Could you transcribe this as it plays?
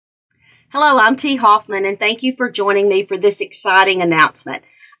Hello, I'm T. Hoffmann, and thank you for joining me for this exciting announcement.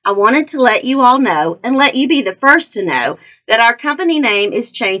 I wanted to let you all know, and let you be the first to know, that our company name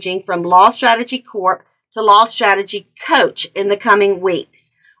is changing from Law Strategy Corp to Law Strategy Coach in the coming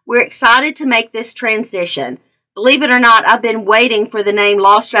weeks. We're excited to make this transition. Believe it or not, I've been waiting for the name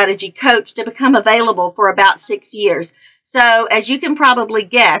Law Strategy Coach to become available for about 6 years. So, as you can probably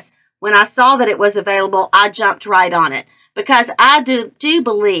guess, when I saw that it was available, I jumped right on it. Because I do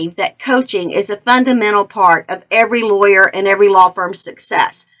believe that coaching is a fundamental part of every lawyer and every law firm's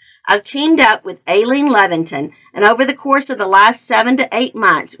success. I've teamed up with Aileen Levington, and over the course of the last 7 to 8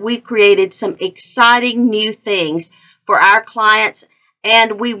 months, we've created some exciting new things for our clients,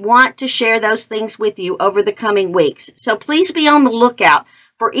 and we want to share those things with you over the coming weeks. So please be on the lookout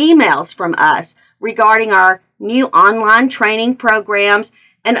for emails from us regarding our new online training programs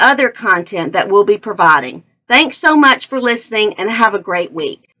and other content that we'll be providing. Thanks so much for listening, and have a great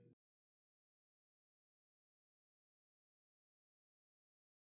week.